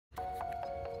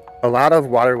A lot of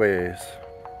waterways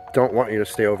don't want you to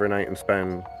stay overnight and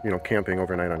spend, camping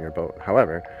overnight on your boat.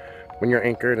 However, when you're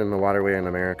anchored in the waterway in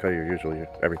America,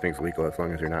 everything's legal as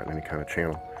long as you're not in any kind of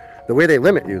channel. The way they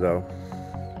limit you, though,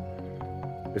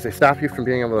 is they stop you from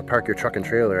being able to park your truck and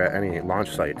trailer at any launch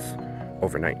sites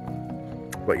overnight.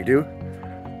 What you do,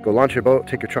 go launch your boat,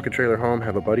 take your truck and trailer home,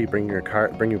 have a buddy bring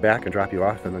you back and drop you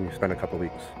off, and then you spend a couple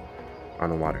weeks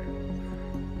on the water.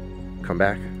 Come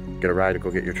back, get a ride to go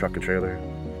get your truck and trailer,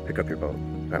 pick up your boat.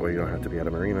 That way you don't have to be at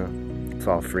a marina. It's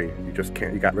all free.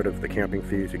 You got rid of the camping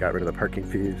fees, you got rid of the parking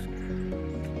fees.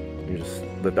 You just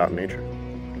lived out in nature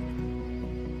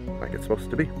like it's supposed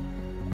to be.